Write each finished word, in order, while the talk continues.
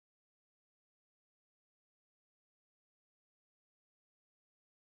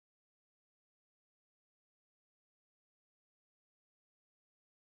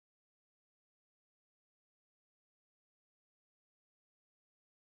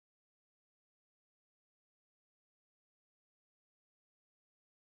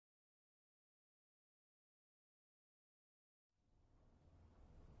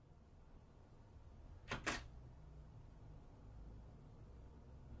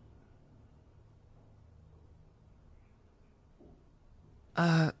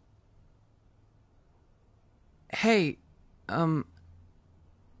Uh, hey, um,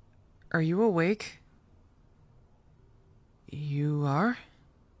 are you awake? You are?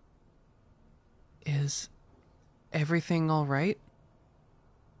 Is everything alright?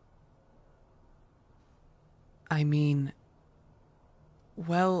 I mean,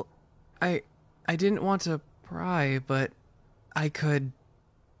 well, I I didn't want to pry, but I could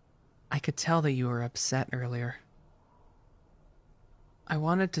I could tell that you were upset earlier. I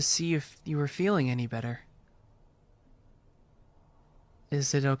wanted to see if you were feeling any better.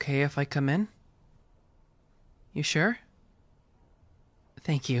 Is it okay if I come in? You sure?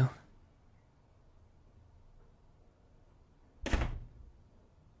 Thank you.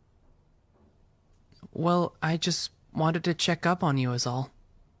 Well, I just wanted to check up on you is all.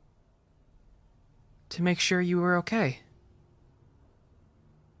 To make sure you were okay.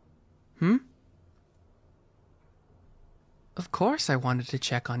 Hmm? Of course I wanted to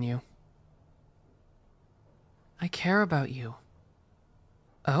check on you. I care about you.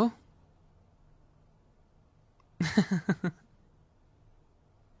 Oh?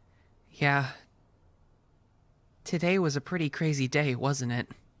 Yeah. Today was a pretty crazy day, wasn't it?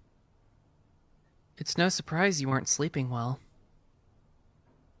 It's no surprise you weren't sleeping well.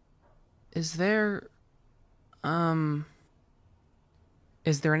 Is there... um...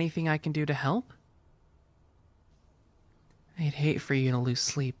 Is there anything I can do to help? I'd hate for you to lose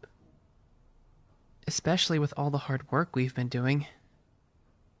sleep. Especially with all the hard work we've been doing.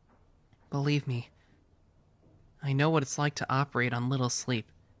 Believe me, I know what it's like to operate on little sleep.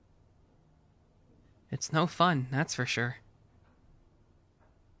 It's no fun, that's for sure.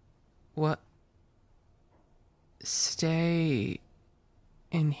 What? Stay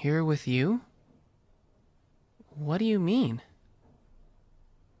in here with you? What do you mean?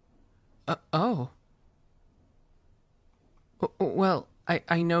 Oh. Well,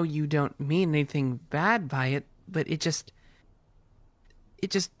 I know you don't mean anything bad by it, but it just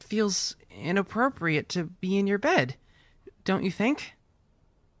feels inappropriate to be in your bed. Don't you think?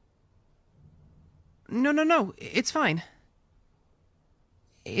 No, no, no. It's fine.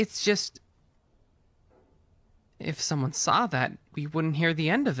 It's just if someone saw that, we wouldn't hear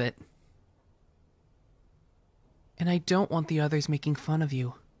the end of it. And I don't want the others making fun of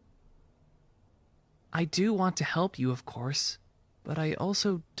you. I do want to help you, of course, but I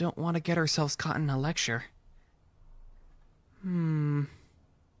also don't want to get ourselves caught in a lecture.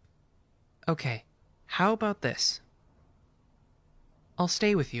 Okay, how about this? I'll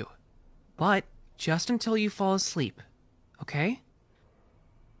stay with you, but just until you fall asleep, okay?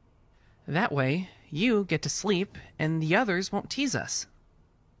 That way, you get to sleep and the others won't tease us.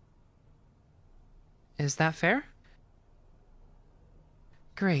 Is that fair?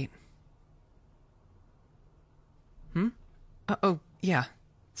 Great. Oh, yeah.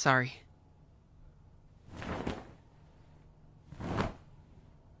 Sorry.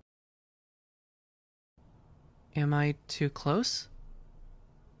 Am I too close?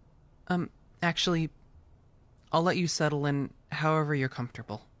 Actually, I'll let you settle in however you're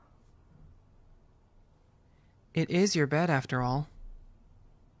comfortable. It is your bed, after all.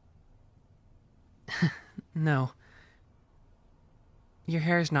 No. Your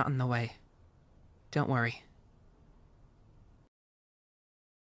hair's not in the way. Don't worry.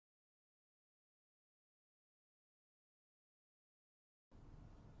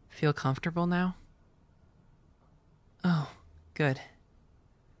 Feel comfortable now? Oh, good.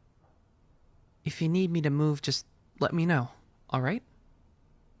 If you need me to move, just let me know, alright?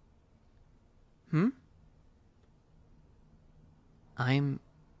 I'm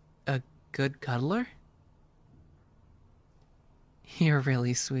a good cuddler? You're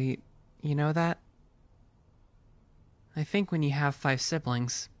really sweet. You know that? I think when you have 5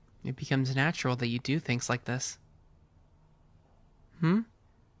 siblings, it becomes natural that you do things like this.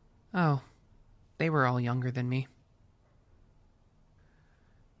 Oh, they were all younger than me.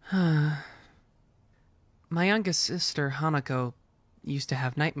 My youngest sister, Hanako, used to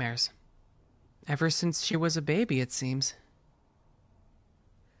have nightmares. Ever since she was a baby, it seems.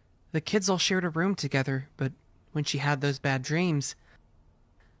 The kids all shared a room together, but when she had those bad dreams,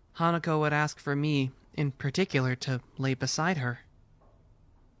 Hanako would ask for me, in particular, to lay beside her.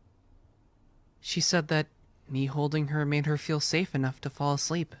 She said that me holding her made her feel safe enough to fall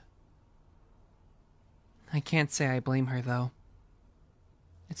asleep. I can't say I blame her, though.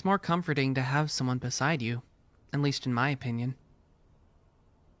 It's more comforting to have someone beside you, at least in my opinion.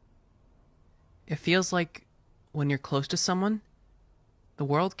 It feels like when you're close to someone, the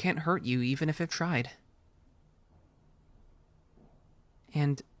world can't hurt you even if it tried.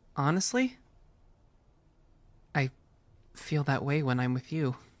 And honestly, I feel that way when I'm with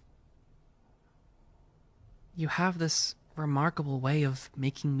you. You have this remarkable way of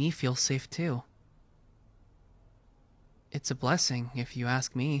making me feel safe too. It's a blessing, if you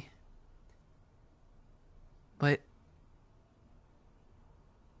ask me. But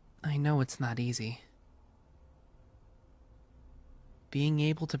I know it's not easy. Being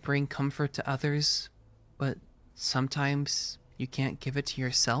able to bring comfort to others, but sometimes you can't give it to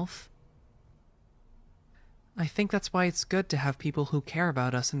yourself. I think that's why it's good to have people who care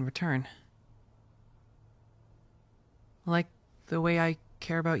about us in return. Like the way I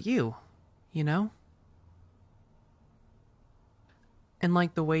care about you, you know? And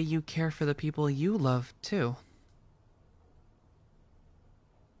like the way you care for the people you love, too.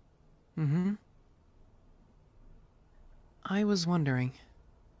 Mm-hmm. I was wondering,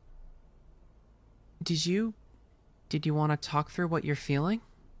 did you want to talk through what you're feeling?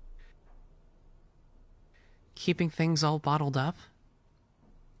 Keeping things all bottled up?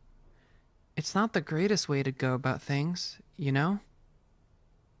 It's not the greatest way to go about things, you know?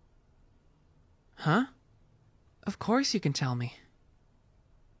 Huh? Of course you can tell me.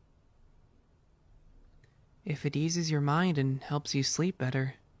 If it eases your mind and helps you sleep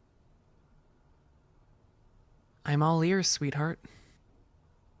better. I'm all ears, sweetheart.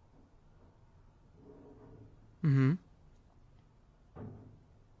 Mm-hmm.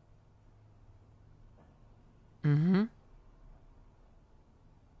 Mm-hmm.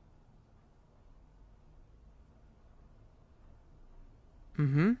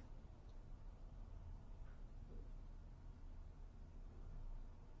 Mm-hmm.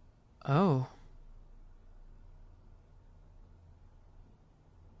 Oh.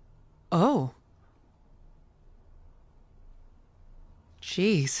 Oh.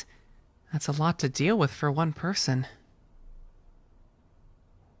 Jeez. That's a lot to deal with for one person.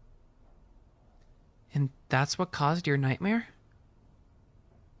 And that's what caused your nightmare?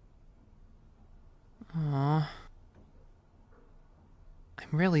 Aw.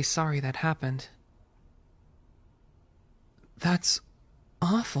 I'm really sorry that happened. That's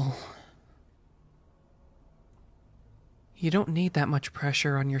awful. You don't need that much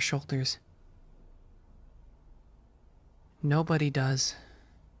pressure on your shoulders. Nobody does.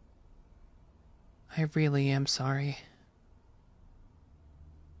 I really am sorry.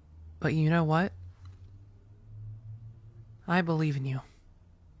 But you know what? I believe in you.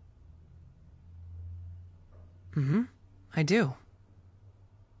 Mm-hmm. I do.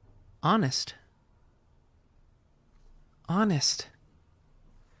 Honest. Honest.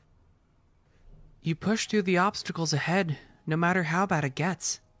 You push through the obstacles ahead, no matter how bad it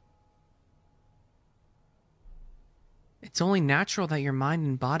gets. It's only natural that your mind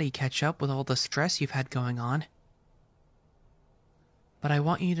and body catch up with all the stress you've had going on. But I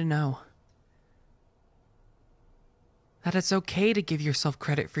want you to know that it's okay to give yourself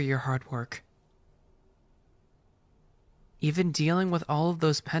credit for your hard work. Even dealing with all of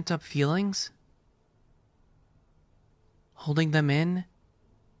those pent-up feelings, holding them in,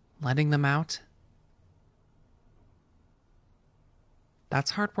 letting them out, that's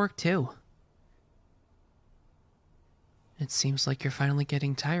hard work too. It seems like you're finally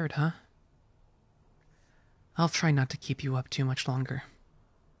getting tired, huh? I'll try not to keep you up too much longer.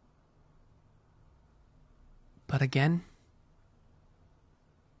 But again,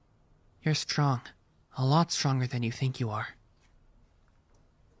 you're strong. A lot stronger than you think you are.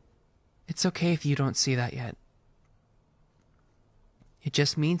 It's okay if you don't see that yet. It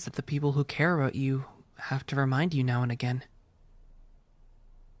just means that the people who care about you have to remind you now and again.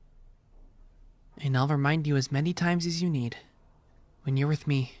 And I'll remind you as many times as you need. When you're with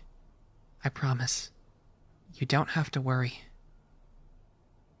me, I promise, you don't have to worry.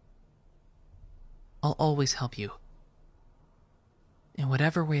 I'll always help you. In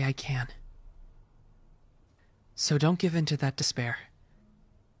whatever way I can. So don't give in to that despair.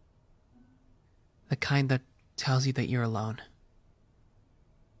 The kind that tells you that you're alone.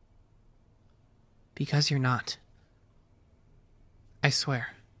 Because you're not. I swear.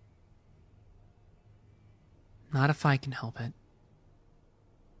 Not if I can help it.